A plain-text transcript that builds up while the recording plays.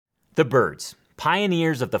The Byrds,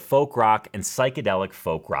 pioneers of the folk rock and psychedelic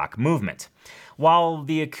folk rock movement. While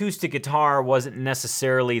the acoustic guitar wasn't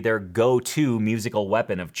necessarily their go-to musical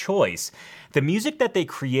weapon of choice, the music that they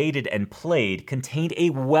created and played contained a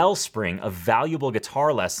wellspring of valuable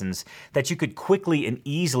guitar lessons that you could quickly and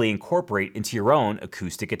easily incorporate into your own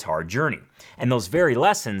acoustic guitar journey. And those very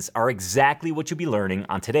lessons are exactly what you'll be learning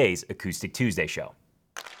on today's Acoustic Tuesday show.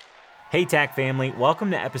 Hey TAC family,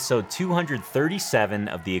 welcome to episode 237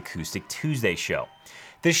 of the Acoustic Tuesday show.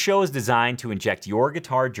 This show is designed to inject your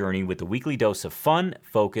guitar journey with a weekly dose of fun,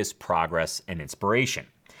 focus, progress, and inspiration.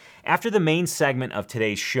 After the main segment of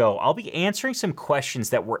today's show, I'll be answering some questions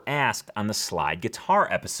that were asked on the slide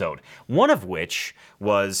guitar episode, one of which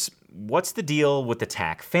was, what's the deal with the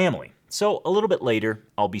TAC family? So a little bit later,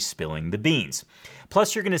 I'll be spilling the beans.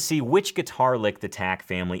 Plus, you're going to see which guitar lick the TAC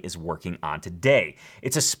family is working on today.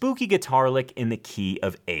 It's a spooky guitar lick in the key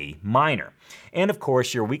of A minor. And of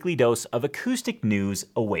course, your weekly dose of acoustic news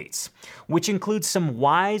awaits, which includes some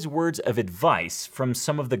wise words of advice from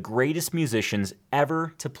some of the greatest musicians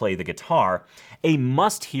ever to play the guitar, a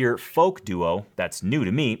must-hear folk duo that's new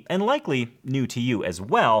to me and likely new to you as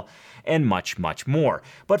well, and much, much more.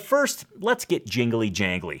 But first, let's get jingly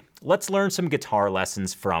jangly. Let's learn some guitar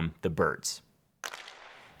lessons from the Byrds.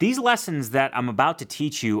 These lessons that I'm about to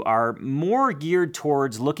teach you are more geared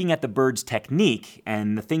towards looking at the Byrds' technique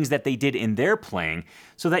and the things that they did in their playing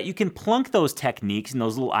so that you can plunk those techniques and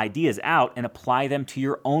those little ideas out and apply them to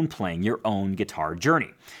your own playing, your own guitar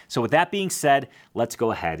journey. So with that being said, let's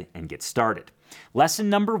go ahead and get started. Lesson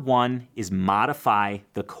number 1 is modify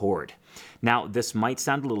the chord. Now, this might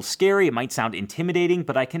sound a little scary, it might sound intimidating,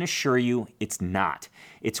 but I can assure you it's not.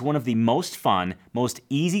 It's one of the most fun, most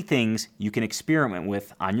easy things you can experiment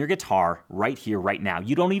with on your guitar right here, right now.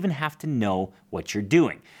 You don't even have to know what you're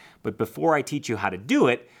doing. But before I teach you how to do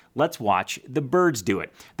it, let's watch the Byrds do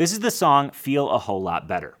it. This is the song Feel a Whole Lot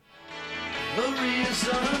Better. The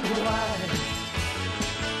reason why,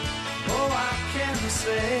 oh, I can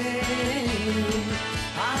say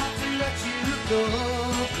I have to let you go.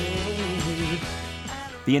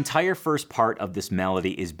 The entire first part of this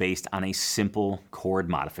melody is based on a simple chord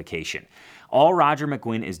modification. All Roger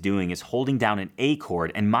McGuinn is doing is holding down an A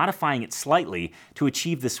chord and modifying it slightly to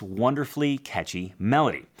achieve this wonderfully catchy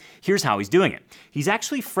melody. Here's how he's doing it. He's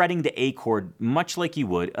actually fretting the A chord much like you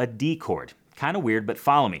would a D chord. Kind of weird, but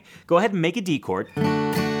follow me. Go ahead and make a D chord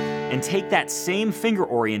and take that same finger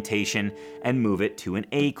orientation and move it to an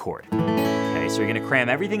A chord. So you're going to cram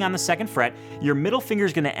everything on the second fret. Your middle finger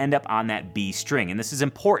is going to end up on that B string. And this is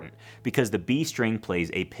important because the B string plays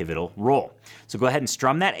a pivotal role. So go ahead and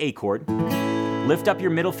strum that A chord. Lift up your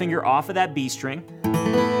middle finger off of that B string.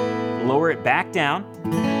 Lower it back down.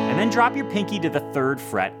 And then drop your pinky to the third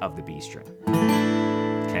fret of the B string.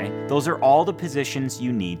 Okay? Those are all the positions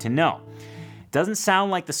you need to know. Doesn't sound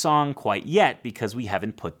like the song quite yet because we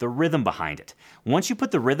haven't put the rhythm behind it. Once you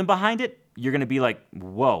put the rhythm behind it, you're going to be like,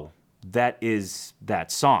 whoa. That is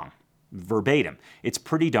that song, verbatim. It's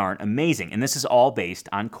pretty darn amazing, and this is all based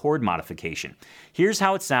on chord modification. Here's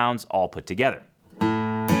how it sounds all put together.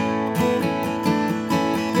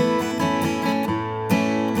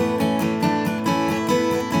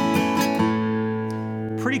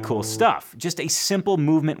 Pretty cool stuff. Just a simple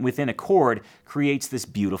movement within a chord creates this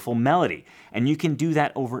beautiful melody, and you can do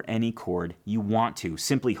that over any chord you want to.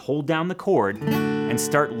 Simply hold down the chord and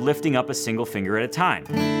start lifting up a single finger at a time.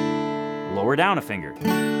 Lower down a finger,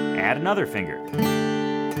 add another finger.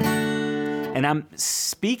 And I'm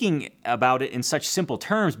speaking about it in such simple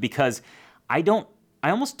terms because I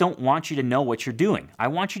almost don't want you to know what you're doing. I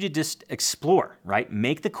want you to just explore, right?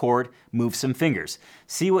 Make the chord, move some fingers.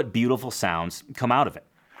 See what beautiful sounds come out of it.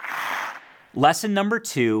 Lesson number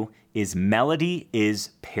 2 is melody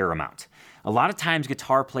is paramount. A lot of times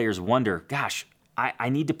guitar players wonder, gosh, I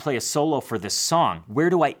need to play a solo for this song. Where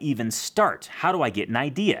do I even start? How do I get an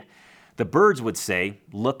idea? The Byrds would say,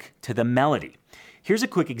 look to the melody. Here's a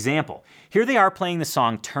quick example. Here they are playing the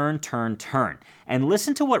song Turn, Turn, Turn, and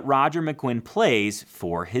listen to what Roger McGuinn plays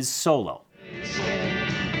for his solo.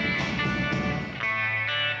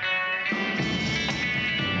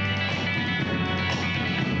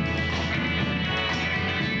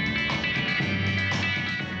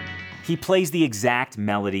 He plays the exact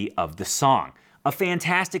melody of the song. A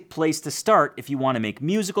fantastic place to start if you want to make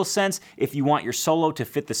musical sense, if you want your solo to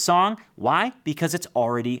fit the song. Why? Because it's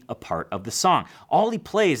already a part of the song. All he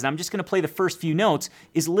plays, and I'm just going to play the first few notes,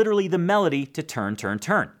 is literally the melody to Turn, Turn,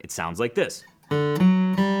 Turn. It sounds like this.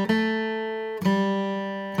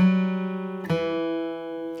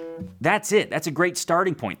 That's it. That's a great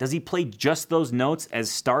starting point. Does he play just those notes as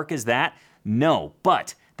stark as that? No,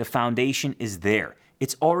 but the foundation is there.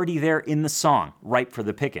 It's already there in the song, ripe for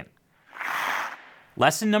the picking.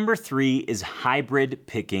 Lesson number 3 is hybrid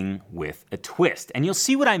picking with a twist. And you'll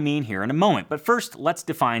see what I mean here in a moment. But first, let's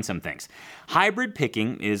define some things. Hybrid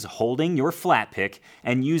picking is holding your flat pick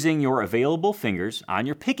and using your available fingers on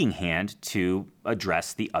your picking hand to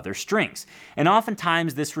address the other strings. And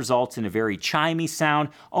oftentimes this results in a very chimey sound,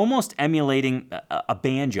 almost emulating a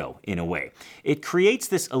banjo in a way. It creates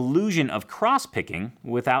this illusion of cross-picking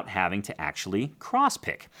without having to actually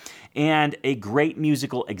cross-pick. And a great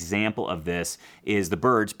musical example of this is the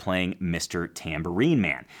Byrds playing Mr. Tambourine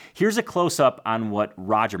Man. Here's a close-up on what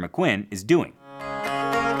Roger McGuinn is doing.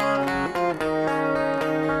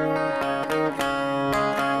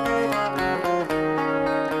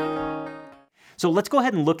 So let's go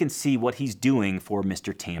ahead and look and see what he's doing for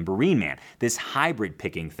Mr. Tambourine Man, this hybrid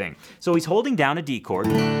picking thing. So he's holding down a D chord,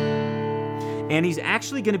 and he's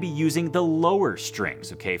actually going to be using the lower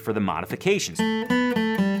strings, okay, for the modifications.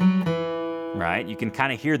 Right? You can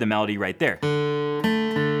kind of hear the melody right there.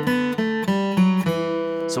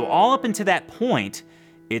 So all up until that point,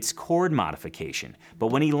 it's chord modification. But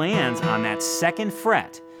when he lands on that second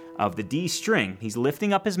fret of the D string, he's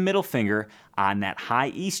lifting up his middle finger on that high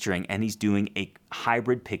E string, and he's doing a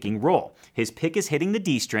hybrid picking roll. His pick is hitting the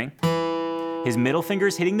D string, his middle finger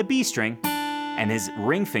is hitting the B string, and his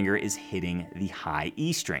ring finger is hitting the high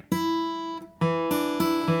E string.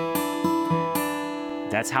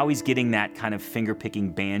 That's how he's getting that kind of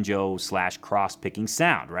finger-picking banjo / cross-picking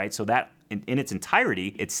sound, right? So that, in its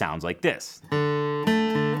entirety, it sounds like this.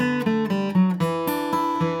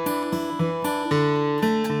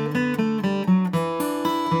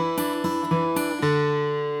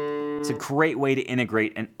 It's a great way to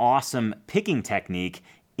integrate an awesome picking technique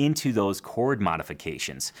into those chord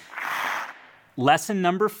modifications. Lesson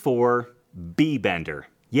number 4, B-bender.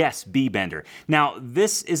 Yes, B-bender. Now,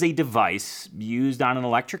 this is a device used on an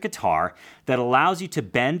electric guitar that allows you to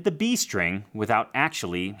bend the B string without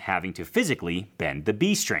actually having to physically bend the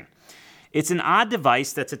B string. It's an odd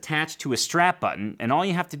device that's attached to a strap button, and all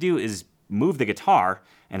you have to do is move the guitar,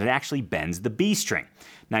 and it actually bends the B string.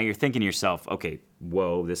 Now, you're thinking to yourself, okay,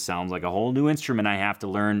 whoa, this sounds like a whole new instrument I have to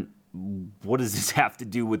learn. What does this have to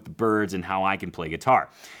do with the Byrds and how I can play guitar?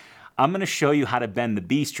 I'm going to show you how to bend the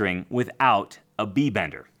B string without a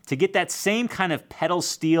B-bender to get that same kind of pedal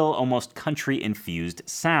steel, almost country-infused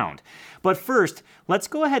sound. But first, let's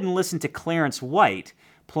go ahead and listen to Clarence White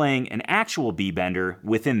playing an actual B-bender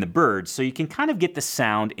within the Byrds so you can kind of get the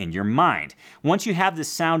sound in your mind. Once you have this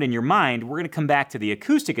sound in your mind, we're going to come back to the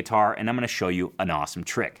acoustic guitar and I'm going to show you an awesome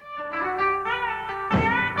trick.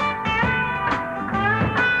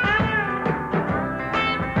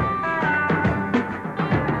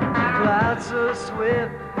 Clouds so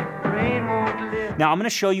swift, rain won't lift. Now I'm going to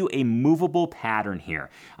show you a movable pattern here.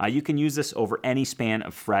 You can use this over any span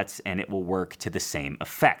of frets and it will work to the same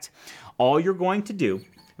effect. All you're going to do,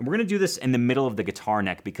 and we're going to do this in the middle of the guitar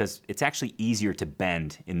neck because it's actually easier to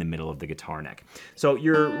bend in the middle of the guitar neck. So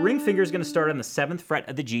your ring finger is going to start on the 7th fret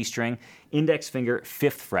of the G string, index finger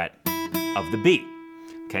 5th fret of the B.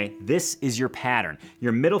 Okay, this is your pattern.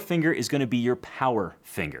 Your middle finger is going to be your power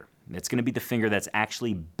finger. It's going to be the finger that's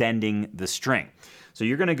actually bending the string. So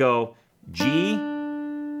you're going to go G,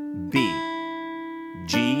 B,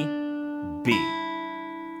 G, B.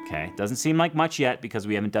 Okay, doesn't seem like much yet because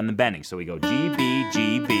we haven't done the bending. So we go G, B,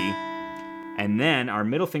 G, B, and then our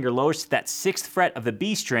middle finger lowers to that 6th fret of the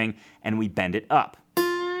B string and we bend it up.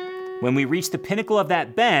 When we reach the pinnacle of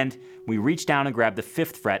that bend, we reach down and grab the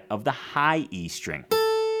 5th fret of the high E string.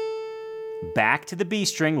 Back to the B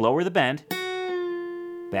string, lower the bend,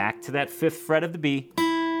 back to that 5th fret of the B,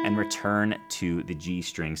 and return to the G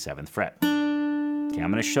string 7th fret. Okay, I'm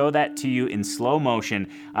going to show that to you in slow motion.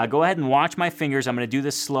 Go ahead and watch my fingers. I'm going to do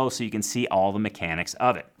this slow so you can see all the mechanics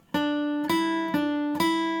of it.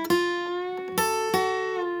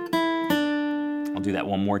 I'll do that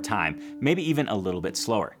one more time, maybe even a little bit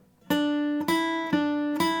slower.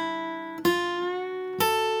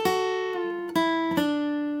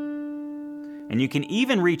 And you can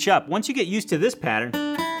even reach up. Once you get used to this pattern,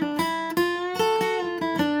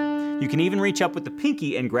 you can even reach up with the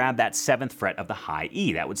pinky and grab that 7th fret of the high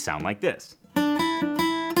E. That would sound like this.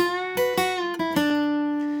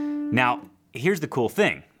 Now, here's the cool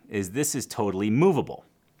thing, is this is totally movable.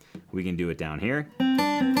 We can do it down here.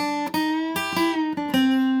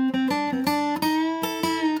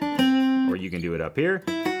 Or you can do it up here.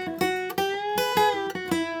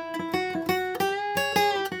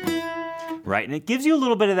 right? And it gives you a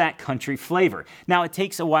little bit of that country flavor. Now, it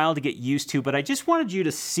takes a while to get used to, but I just wanted you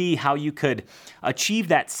to see how you could achieve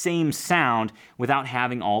that same sound without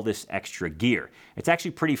having all this extra gear. It's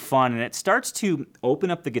actually pretty fun, and it starts to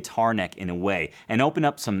open up the guitar neck in a way and open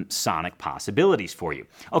up some sonic possibilities for you.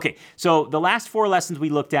 Okay, so the last 4 lessons we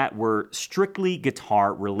looked at were strictly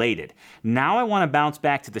guitar related. Now I want to bounce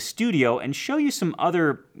back to the studio and show you some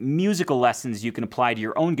other musical lessons you can apply to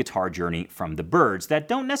your own guitar journey from the Byrds that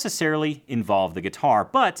don't necessarily involve the guitar,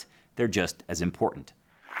 but they're just as important.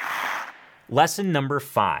 Lesson number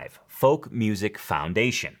 5, Folk Music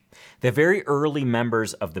Foundation. The very early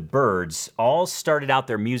members of the Byrds all started out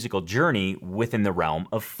their musical journey within the realm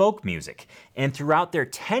of folk music, and throughout their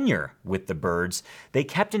tenure with the Byrds, they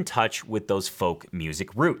kept in touch with those folk music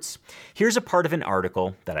roots. Here's a part of an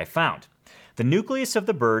article that I found. The nucleus of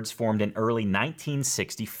the Byrds formed in early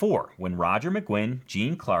 1964 when Roger McGuinn,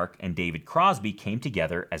 Gene Clark, and David Crosby came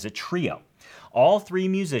together as a trio. All 3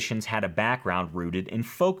 musicians had a background rooted in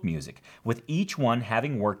folk music, with each one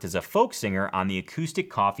having worked as a folk singer on the acoustic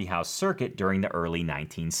coffeehouse circuit during the early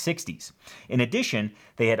 1960s. In addition,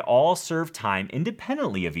 they had all served time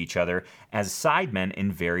independently of each other as sidemen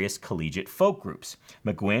in various collegiate folk groups.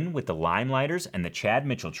 McGuinn with the Limelighters and the Chad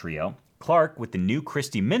Mitchell Trio, Clark with the New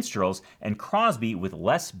Christy Minstrels, and Crosby with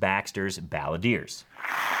Les Baxter's Balladeers.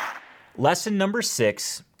 Lesson number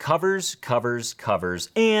 6, covers, covers, covers,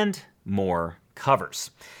 and more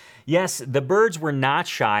covers. Yes, the Byrds were not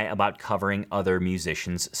shy about covering other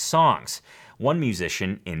musicians' songs. One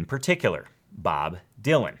musician in particular, Bob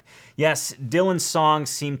Dylan. Yes, Dylan's songs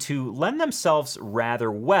seem to lend themselves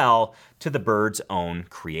rather well to the Byrds' own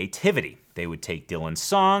creativity. They would take Dylan's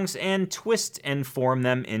songs and twist and form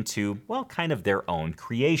them into, well, kind of their own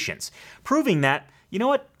creations, proving that, you know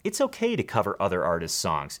what, it's okay to cover other artists'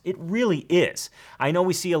 songs. It really is. I know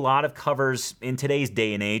we see a lot of covers in today's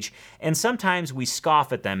day and age, and sometimes we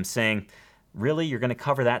scoff at them saying, really, you're going to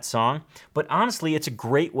cover that song? But honestly, it's a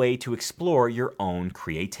great way to explore your own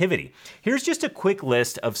creativity. Here's just a quick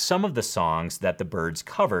list of some of the songs that the Byrds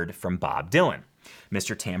covered from Bob Dylan.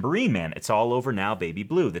 Mr. Tambourine Man, It's All Over Now, Baby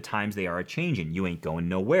Blue, The Times They Are A-Changin', You Ain't Goin'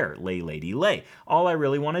 Nowhere, Lay Lady Lay, All I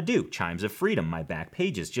Really Wanna Do, Chimes of Freedom, My Back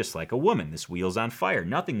Pages, Just Like a Woman, This Wheel's on Fire,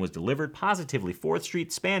 Nothing Was Delivered, Positively 4th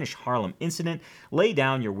Street, Spanish Harlem Incident, Lay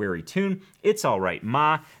Down Your Weary Tune, It's All Right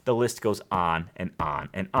Ma, the list goes on and on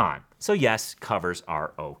and on. So yes, covers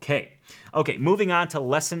are okay. Okay, moving on to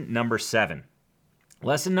lesson number 7.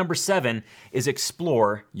 Lesson number 7 is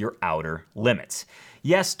explore your outer limits.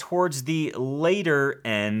 Yes, towards the later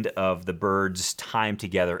end of the Byrds' time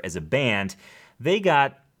together as a band, they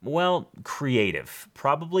got, well, creative,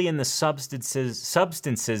 probably in the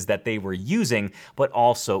substances that they were using, but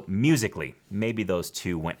also musically. Maybe those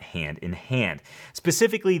two went hand in hand.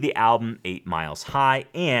 Specifically, the album 8 Miles High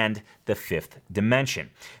and The Fifth Dimension.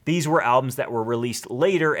 These were albums that were released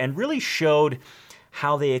later and really showed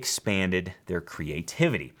how they expanded their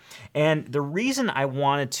creativity. And the reason I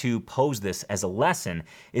wanted to pose this as a lesson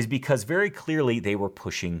is because very clearly they were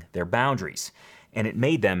pushing their boundaries, and it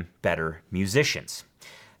made them better musicians.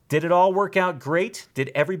 Did it all work out great?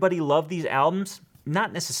 Did everybody love these albums?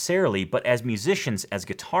 Not necessarily, but as musicians, as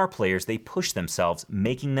guitar players, they push themselves,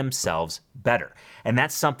 making themselves better. And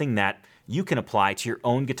that's something that you can apply to your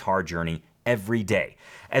own guitar journey every day.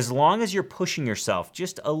 As long as you're pushing yourself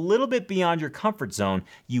just a little bit beyond your comfort zone,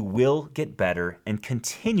 you will get better and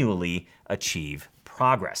continually achieve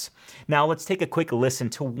progress. Now let's take a quick listen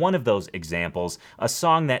to one of those examples, a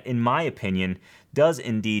song that, in my opinion, does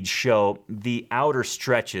indeed show the outer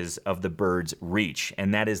stretches of the Byrds' reach,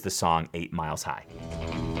 and that is the song 8 Miles High.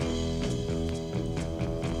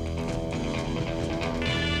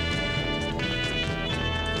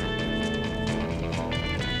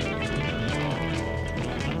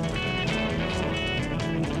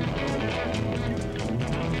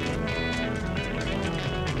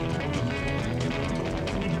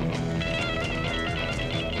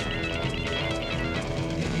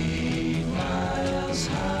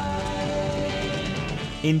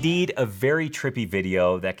 Indeed, a very trippy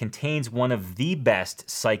video that contains one of the best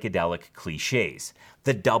psychedelic cliches,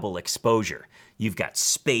 the double exposure. You've got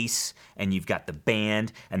space, and you've got the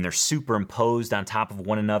band, and they're superimposed on top of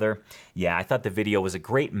one another. Yeah, I thought the video was a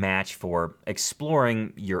great match for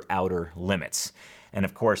exploring your outer limits. And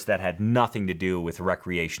of course, that had nothing to do with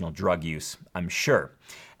recreational drug use, I'm sure.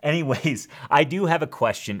 Anyways, I do have a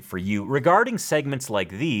question for you regarding segments like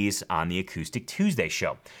these on the Acoustic Tuesday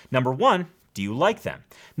show. Number 1, do you like them?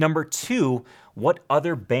 Number 2, what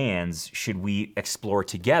other bands should we explore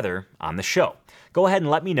together on the show? Go ahead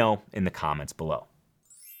and let me know in the comments below.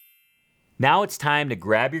 Now it's time to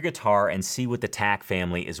grab your guitar and see what the TAC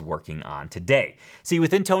family is working on today. See,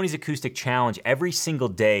 within Tony's Acoustic Challenge, every single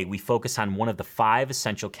day we focus on one of the 5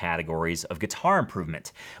 essential categories of guitar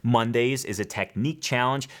improvement. Mondays is a technique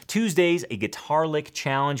challenge, Tuesdays a guitar lick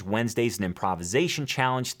challenge, Wednesdays an improvisation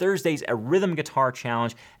challenge, Thursdays a rhythm guitar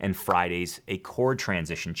challenge, and Fridays a chord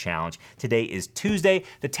transition challenge. Today is Tuesday.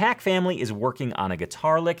 The TAC family is working on a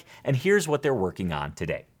guitar lick, and here's what they're working on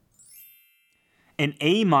today. An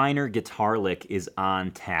A minor guitar lick is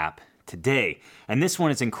on tap today, and this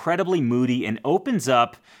one is incredibly moody and opens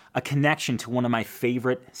up a connection to one of my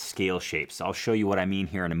favorite scale shapes. I'll show you what I mean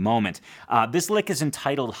here in a moment. This lick is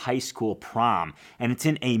entitled High School Prom, and it's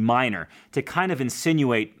in A minor to kind of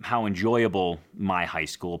insinuate how enjoyable my high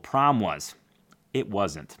school prom was. It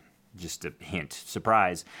wasn't. Just a hint.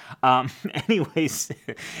 Surprise. Anyways,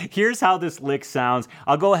 here's how this lick sounds.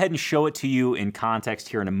 I'll go ahead and show it to you in context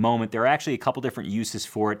here in a moment. There are actually a couple different uses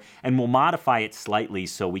for it, and we'll modify it slightly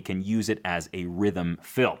so we can use it as a rhythm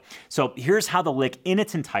fill. So here's how the lick in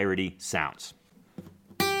its entirety sounds.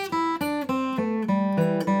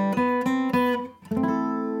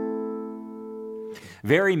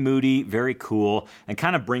 Very moody, very cool, and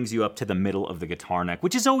kind of brings you up to the middle of the guitar neck,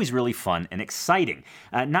 which is always really fun and exciting.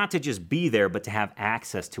 Not to just be there, but to have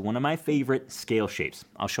access to one of my favorite scale shapes.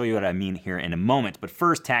 I'll show you what I mean here in a moment. But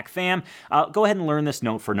first, TAC fam, go ahead and learn this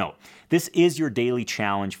note for note. This is your daily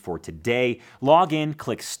challenge for today. Log in,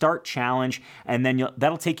 click Start Challenge, and then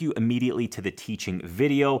that'll take you immediately to the teaching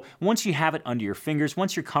video. Once you have it under your fingers,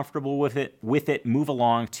 once you're comfortable with it, move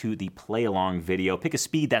along to the play along video. Pick a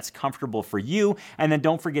speed that's comfortable for you, and then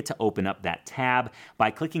don't forget to open up that tab by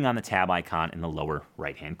clicking on the tab icon in the lower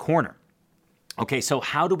right-hand corner. Okay, so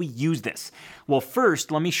how do we use this? Well, first,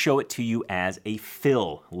 let me show it to you as a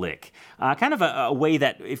fill lick. Kind of a way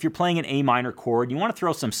that if you're playing an A minor chord, you want to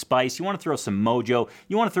throw some spice, you want to throw some mojo,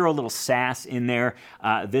 you want to throw a little sass in there,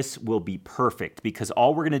 this will be perfect because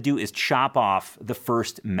all we're going to do is chop off the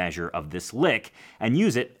first measure of this lick and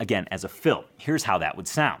use it, again, as a fill. Here's how that would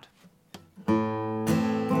sound.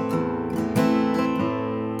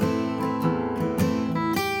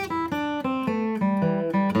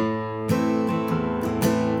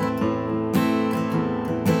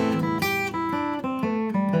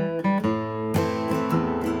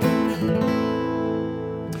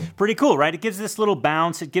 Pretty cool, right? It gives this little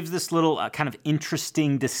bounce. It gives this little kind of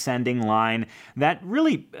interesting descending line that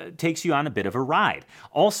really takes you on a bit of a ride.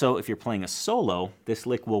 Also, if you're playing a solo, this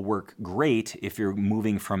lick will work great if you're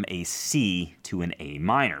moving from a C to an A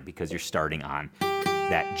minor because you're starting on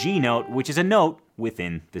that G note, which is a note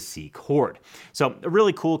within the C chord. So a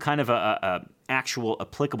really cool kind of a actual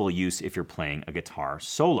applicable use if you're playing a guitar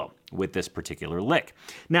solo with this particular lick.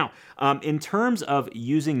 Now, in terms of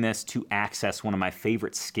using this to access one of my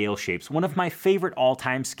favorite scale shapes, one of my favorite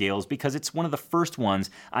all-time scales, because it's one of the first ones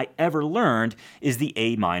I ever learned, is the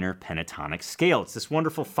A minor pentatonic scale. It's this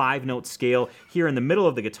wonderful 5-note scale here in the middle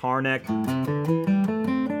of the guitar neck.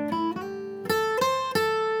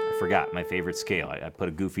 Forgot my favorite scale. I put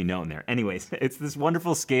a goofy note in there. Anyways, it's this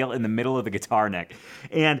wonderful scale in the middle of the guitar neck.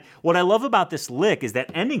 And what I love about this lick is that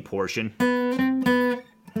ending portion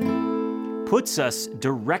puts us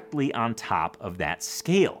directly on top of that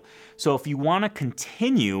scale. So if you want to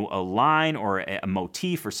continue a line or a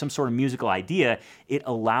motif or some sort of musical idea, it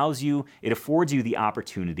affords you the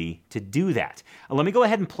opportunity to do that. Let me go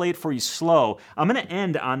ahead and play it for you slow. I'm going to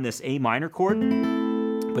end on this A minor chord,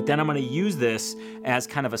 but then I'm going to use this as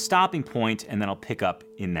kind of a stopping point, and then I'll pick up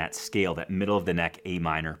in that scale, that middle of the neck A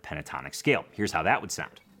minor pentatonic scale. Here's how that would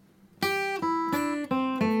sound.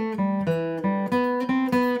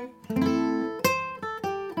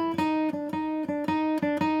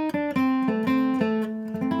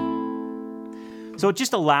 So it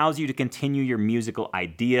just allows you to continue your musical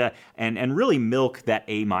idea and really milk that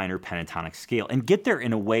A minor pentatonic scale and get there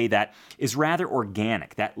in a way that is rather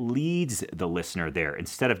organic, that leads the listener there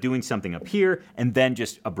instead of doing something up here and then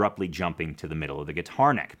just abruptly jumping to the middle of the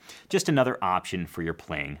guitar neck. Just another option for your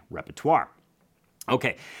playing repertoire.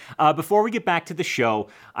 Okay, before we get back to the show,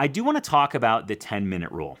 I do want to talk about the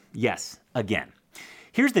 10-minute rule. Yes, again.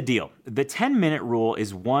 Here's the deal. The 10-minute rule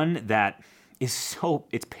is one that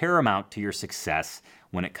it's paramount to your success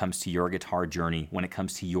when it comes to your guitar journey, when it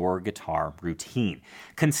comes to your guitar routine.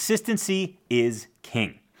 Consistency is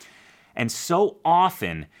king. And so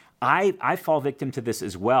often, I fall victim to this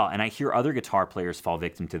as well, and I hear other guitar players fall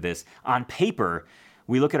victim to this. On paper,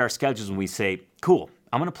 we look at our schedules and we say, cool,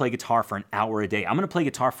 I'm going to play guitar for an hour a day. I'm going to play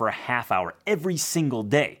guitar for a half hour every single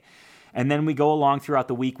day. And then we go along throughout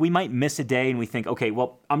the week. We might miss a day and we think, okay,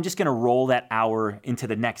 well, I'm just going to roll that hour into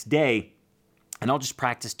the next day. and I'll just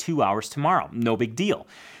practice 2 hours tomorrow. No big deal.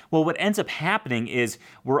 Well, what ends up happening is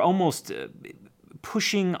we're almost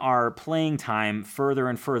pushing our playing time further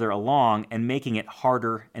and further along and making it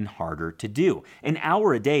harder and harder to do. An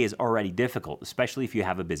hour a day is already difficult, especially if you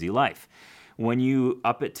have a busy life. When you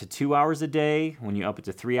up it to 2 hours a day, when you up it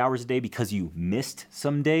to 3 hours a day because you missed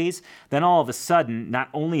some days, then all of a sudden, not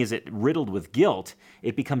only is it riddled with guilt,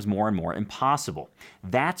 it becomes more and more impossible.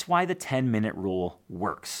 That's why the 10-minute rule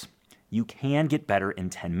works. You can get better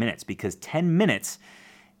in 10 minutes because 10 minutes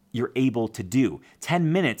you're able to do.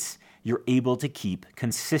 10 minutes you're able to keep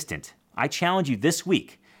consistent. I challenge you this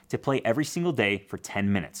week to play every single day for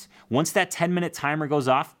 10 minutes. Once that 10-minute timer goes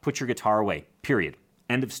off, put your guitar away. Period.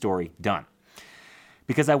 End of story. Done.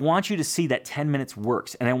 Because I want you to see that 10 minutes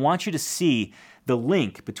works, and I want you to see the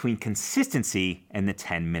link between consistency and the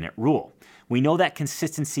 10-minute rule. We know that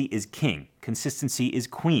consistency is king. Consistency is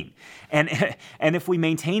queen. And if we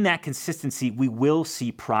maintain that consistency, we will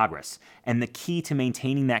see progress. And the key to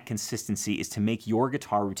maintaining that consistency is to make your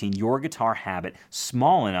guitar routine, your guitar habit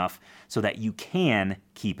small enough so that you can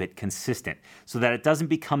keep it consistent, so that it doesn't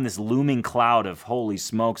become this looming cloud of, holy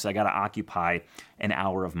smokes, I got to occupy an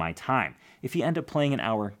hour of my time. If you end up playing an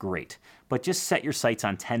hour, great. But just set your sights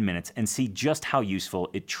on 10 minutes and see just how useful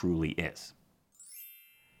it truly is.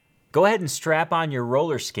 Go ahead and strap on your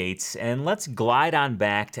roller skates and let's glide on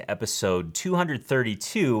back to episode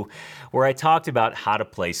 232, where I talked about how to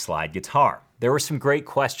play slide guitar. There were some great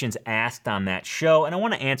questions asked on that show, and I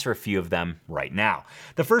want to answer a few of them right now.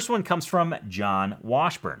 The first one comes from John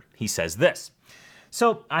Washburn. He says this: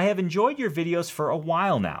 So, I have enjoyed your videos for a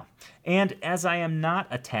while now, and as I am not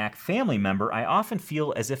a TAC family member, I often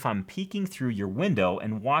feel as if I'm peeking through your window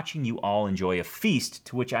and watching you all enjoy a feast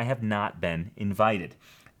to which I have not been invited.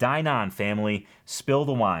 Dine on, family. Spill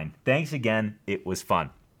the wine. Thanks again. It was fun.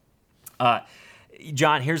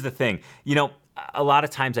 John, here's the thing. You know, a lot of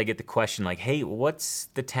times I get the question like, hey, what's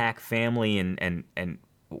the TAC family and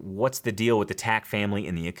what's the deal with the TAC family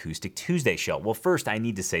in the Acoustic Tuesday show? Well, first, I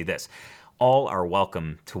need to say this. All are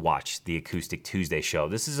welcome to watch the Acoustic Tuesday show.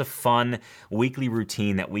 This is a fun weekly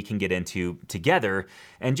routine that we can get into together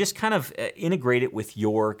and just kind of integrate it with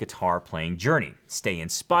your guitar playing journey. Stay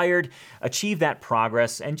inspired, achieve that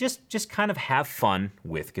progress, and just kind of have fun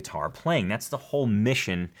with guitar playing. That's the whole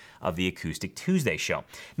mission of the Acoustic Tuesday show.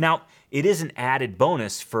 Now, it is an added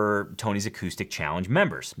bonus for Tony's Acoustic Challenge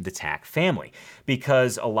members, the TAC family,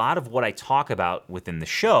 because a lot of what I talk about within the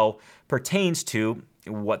show pertains to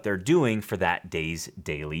what they're doing for that day's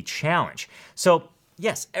daily challenge. So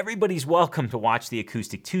yes, everybody's welcome to watch the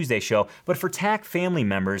Acoustic Tuesday show, but for TAC family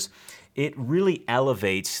members, it really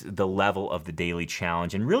elevates the level of the daily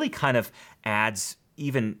challenge and really kind of adds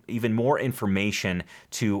even more information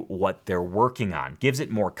to what they're working on, gives it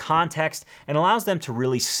more context, and allows them to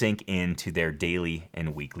really sink into their daily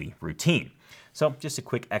and weekly routine. So just a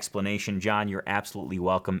quick explanation, John, you're absolutely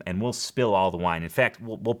welcome, and we'll spill all the wine. In fact,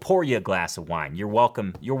 we'll pour you a glass of wine. You're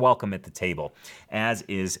welcome at the table, as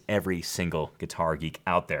is every single guitar geek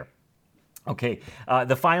out there. Okay,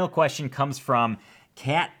 the final question comes from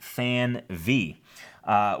Cat Fan V,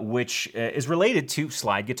 which is related to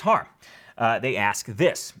slide guitar. They ask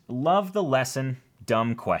this: love the lesson,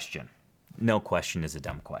 dumb question. No question is a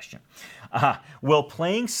dumb question. Will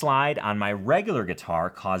playing slide on my regular guitar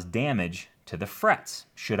cause damage to the frets?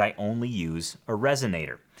 Should I only use a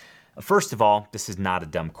resonator? First of all, this is not a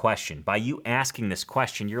dumb question. By you asking this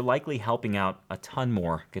question, you're likely helping out a ton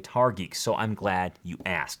more guitar geeks, so I'm glad you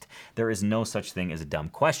asked. There is no such thing as a dumb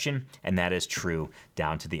question, and that is true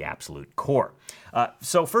down to the absolute core.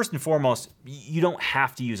 So first and foremost, you don't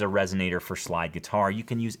have to use a resonator for slide guitar. You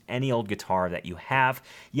can use any old guitar that you have.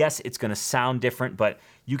 Yes, it's going to sound different, but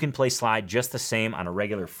you can play slide just the same on a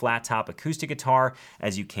regular flat top acoustic guitar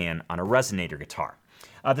as you can on a resonator guitar.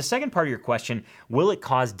 The second part of your question, will it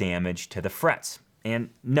cause damage to the frets?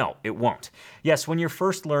 And no, it won't. Yes, when you're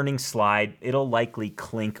first learning slide, it'll likely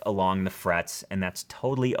clink along the frets, and that's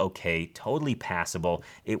totally okay, totally passable.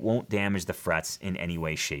 It won't damage the frets in any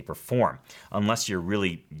way, shape, or form, unless you're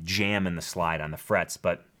really jamming the slide on the frets,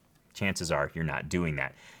 but chances are you're not doing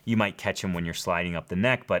that. You might catch them when you're sliding up the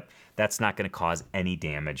neck, but that's not going to cause any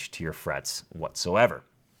damage to your frets whatsoever.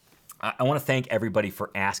 I want to thank everybody for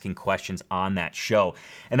asking questions on that show.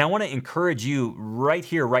 And I want to encourage you right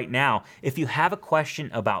here, right now, if you have a question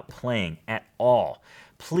about playing at all,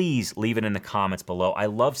 please leave it in the comments below. I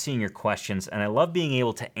love seeing your questions, and I love being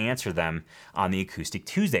able to answer them on the Acoustic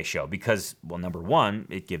Tuesday show because, well, number one,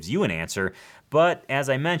 it gives you an answer, but as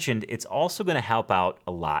I mentioned, it's also going to help out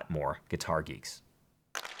a lot more guitar geeks.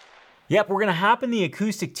 Yep, we're going to hop in the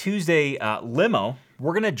Acoustic Tuesday limo.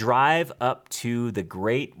 We're going to drive up to the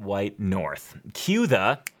Great White North. Cue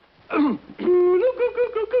the...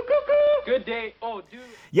 Good day. Oh, dude.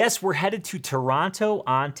 Yes, we're headed to Toronto,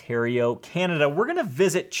 Ontario, Canada. We're going to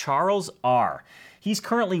visit Charles R. He's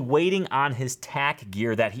currently waiting on his TAC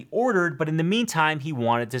gear that he ordered, but in the meantime, he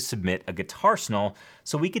wanted to submit a guitarsenal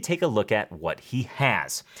so we could take a look at what he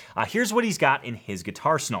has. Here's what he's got in his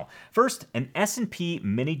guitarsenal. First, an S&P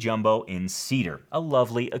Mini Jumbo in cedar, a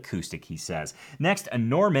lovely acoustic, he says. Next, a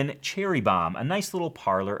Norman Cherry Bomb, a nice little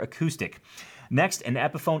parlor acoustic. Next, an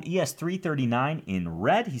Epiphone ES339 in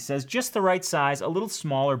red. He says just the right size, a little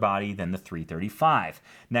smaller body than the 335.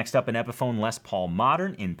 Next up, an Epiphone Les Paul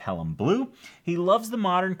Modern in Pelham Blue. He loves the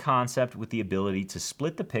modern concept with the ability to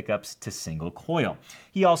split the pickups to single coil.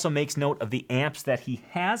 He also makes note of the amps that he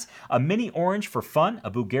has. A Mini Orange for fun,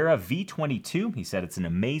 a Bugera V22. He said it's an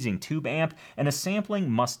amazing tube amp, and a sampling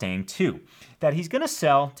Mustang 2 that he's going to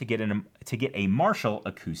sell to get a Marshall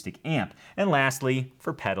acoustic amp. And lastly,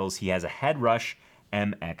 for pedals, he has a Headrush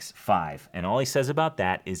MX5. And all he says about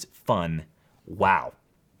that is fun. Wow.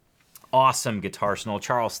 Awesome guitarsenal.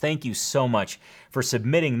 Charles, thank you so much for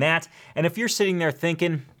submitting that. And if you're sitting there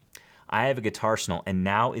thinking, I have a guitarsenal and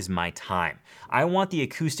now is my time. I want the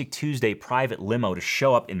Acoustic Tuesday private limo to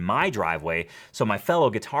show up in my driveway so my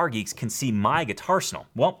fellow guitar geeks can see my guitarsenal.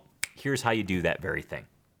 Well, here's how you do that very thing.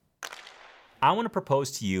 I want to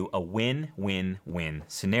propose to you a win-win-win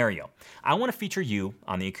scenario. I want to feature you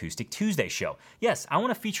on the Acoustic Tuesday show. Yes, I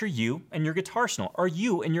want to feature you and your guitarsenal, or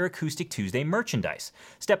you and your Acoustic Tuesday merchandise.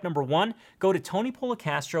 Step number 1, go to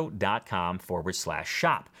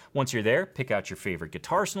tonypolicastro.com/shop. Once you're there, pick out your favorite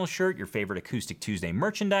guitarsenal shirt, your favorite Acoustic Tuesday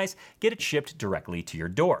merchandise, get it shipped directly to your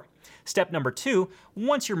door. Step number 2,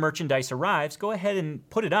 once your merchandise arrives, go ahead and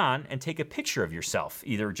put it on and take a picture of yourself,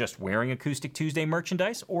 either just wearing Acoustic Tuesday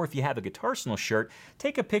merchandise, or if you have a guitarsenal shirt,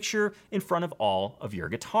 take a picture in front of all of your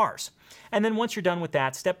guitars. And then once you're done with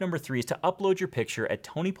that, step number 3 is to upload your picture at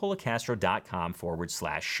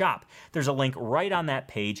tonypolicastro.com/shop. There's a link right on that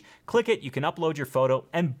page. Click it, you can upload your photo,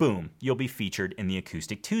 and boom, you'll be featured in the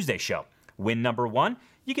Acoustic Tuesday show. Win number 1,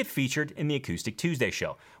 you get featured in the Acoustic Tuesday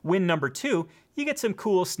show. Win number 2, you get some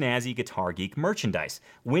cool, snazzy Guitar Geek merchandise.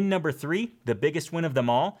 Win number 3, the biggest win of them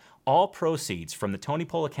all proceeds from the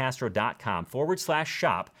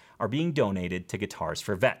tonypolicastro.com/shop are being donated to Guitars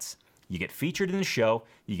for Vets. You get featured in the show,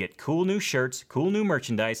 you get cool new shirts, cool new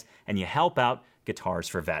merchandise, and you help out Guitars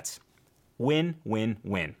for Vets. Win, win,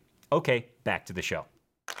 win. Okay, back to the show.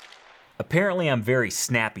 Apparently, I'm very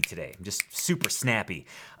snappy today. I'm just super snappy,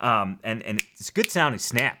 and it's good sounding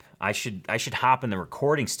snap. I should hop in the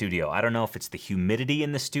recording studio. I don't know if it's the humidity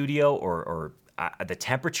in the studio or the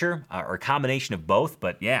temperature or a combination of both,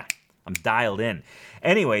 but yeah, I'm dialed in.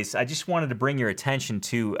 Anyways, I just wanted to bring your attention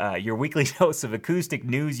to your weekly dose of acoustic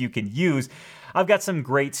news you can use. I've got some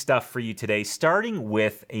great stuff for you today, starting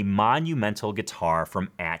with a monumental guitar from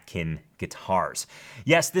Atkin Guitars.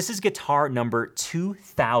 Yes, this is guitar number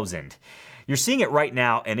 2000. You're seeing it right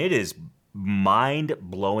now, and it is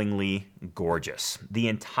mind-blowingly gorgeous. The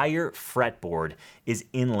entire fretboard is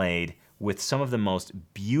inlaid with some of the most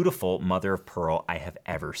beautiful mother of pearl I have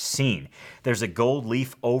ever seen. There's a gold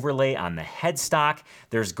leaf overlay on the headstock,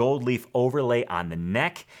 there's gold leaf overlay on the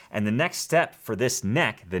neck, and the next step for this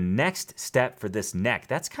neck,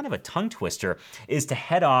 that's kind of a tongue twister, is to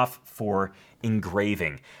head off for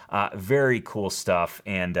engraving. Very cool stuff,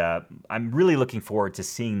 and I'm really looking forward to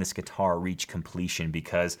seeing this guitar reach completion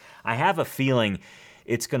because I have a feeling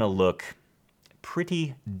it's gonna look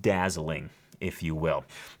pretty dazzling, if you will.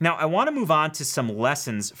 Now, I want to move on to some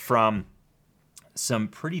lessons from some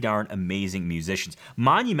pretty darn amazing musicians,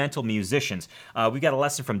 monumental musicians. We got a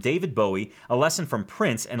lesson from David Bowie, a lesson from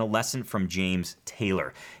Prince, and a lesson from James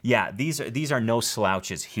Taylor. Yeah, these are no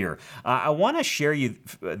slouches here. I want to share you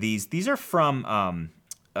these. These are from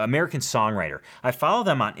American Songwriter. I follow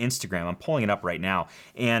them on Instagram. I'm pulling it up right now,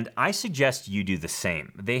 and I suggest you do the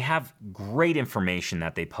same. They have great information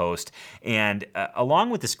that they post, and along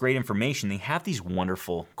with this great information, they have these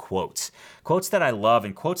wonderful quotes that I love,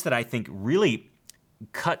 and quotes that I think really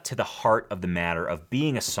cut to the heart of the matter of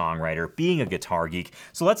being a songwriter, being a guitar geek.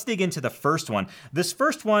 So let's dig into the first one. This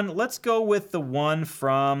first one, let's go with the one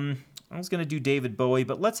from, I was going to do David Bowie,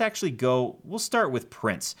 but let's actually we'll start with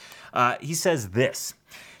Prince. He says this: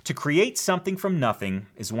 "To create something from nothing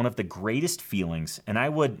is one of the greatest feelings, and I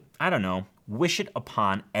would, wish it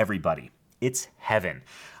upon everybody. It's heaven."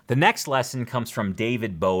 The next lesson comes from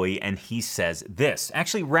David Bowie, and he says this.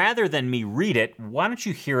 Actually, rather than me read it, why don't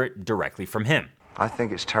you hear it directly from him? I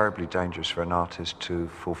think it's terribly dangerous for an artist to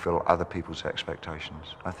fulfill other people's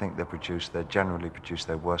expectations. I think they generally produce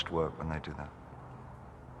their worst work when they do that.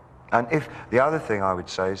 And the other thing I would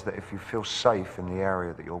say is that if you feel safe in the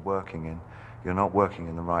area that you're working in, you're not working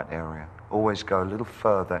in the right area. Always go a little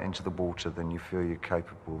further into the water than you feel you're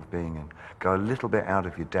capable of being in. Go a little bit out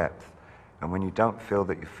of your depth. And when you don't feel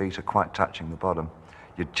that your feet are quite touching the bottom,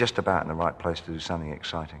 you're just about in the right place to do something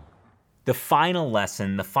exciting. The final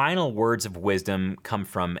lesson, the final words of wisdom come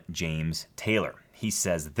from James Taylor. He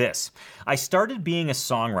says this: "I started being a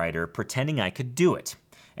songwriter pretending I could do it,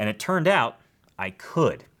 and it turned out I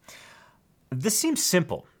could." This seems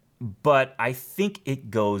simple, but I think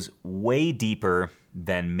it goes way deeper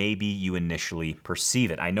than maybe you initially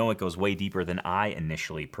perceive it. I know it goes way deeper than I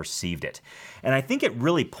initially perceived it. And I think it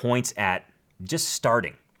really points at just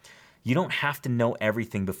starting. You don't have to know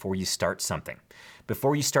everything before you start something.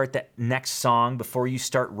 Before you start that next song, before you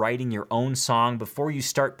start writing your own song, before you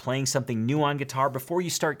start playing something new on guitar, before you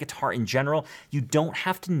start guitar in general, you don't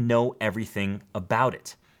have to know everything about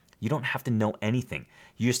it. You don't have to know anything.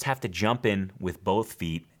 You just have to jump in with both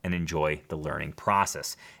feet and enjoy the learning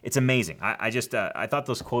process. It's amazing. I thought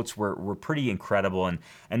those quotes were pretty incredible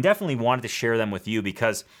and definitely wanted to share them with you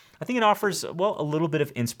because I think it offers, well, a little bit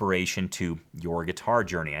of inspiration to your guitar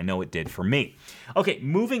journey. I know it did for me. Okay,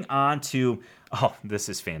 moving on to, oh, this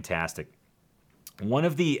is fantastic. One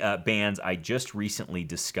of the bands I just recently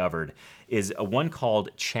discovered is one called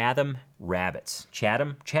Chatham Rabbits.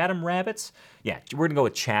 Chatham Rabbits? Yeah, we're gonna go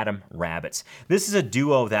with Chatham Rabbits. This is a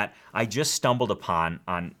duo that I just stumbled upon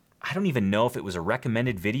on, I don't even know if it was a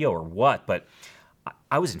recommended video or what, but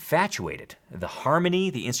I was infatuated. The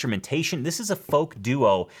harmony, the instrumentation, this is a folk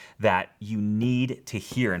duo that you need to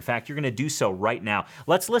hear. In fact, you're gonna do so right now.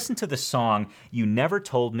 Let's listen to the song, You Never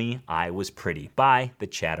Told Me I Was Pretty by the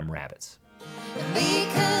Chatham Rabbits.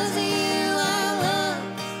 Because of you I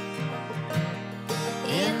look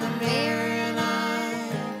in the mirror and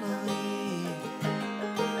I believe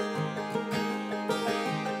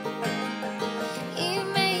you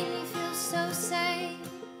made me feel so safe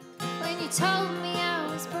when you told me I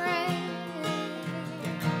was brave.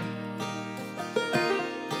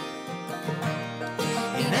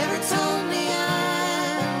 You never told me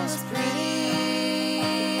I was pretty.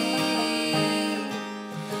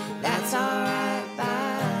 That's alright.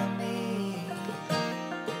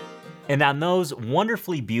 And on those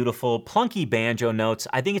wonderfully beautiful, plunky banjo notes,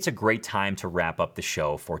 I think it's a great time to wrap up the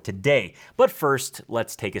show for today. But first,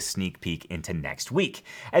 let's take a sneak peek into next week.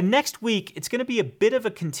 And next week, it's going to be a bit of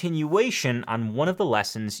a continuation on one of the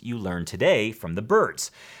lessons you learned today from the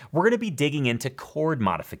Byrds. We're going to be digging into chord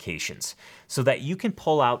modifications so that you can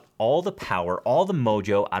pull out all the power, all the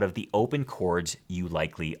mojo out of the open chords you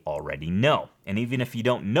likely already know. And even if you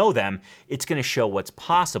don't know them, it's going to show what's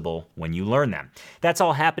possible when you learn them. That's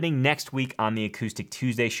all happening next week on the Acoustic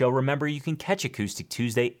Tuesday show. Remember, you can catch Acoustic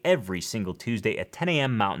Tuesday every single Tuesday at 10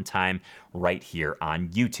 a.m. Mountain Time right here on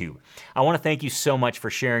YouTube. I want to thank you so much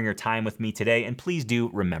for sharing your time with me today, and please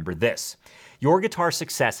do remember this. Your guitar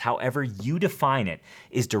success, however you define it,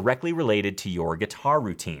 is directly related to your guitar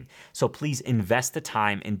routine. So please invest the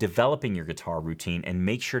time in developing your guitar routine and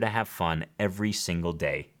make sure to have fun every single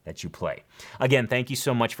day that you play. Again, thank you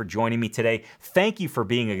so much for joining me today. Thank you for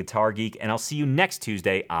being a guitar geek, and I'll see you next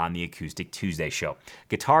Tuesday on the Acoustic Tuesday show.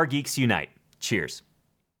 Guitar Geeks Unite. Cheers.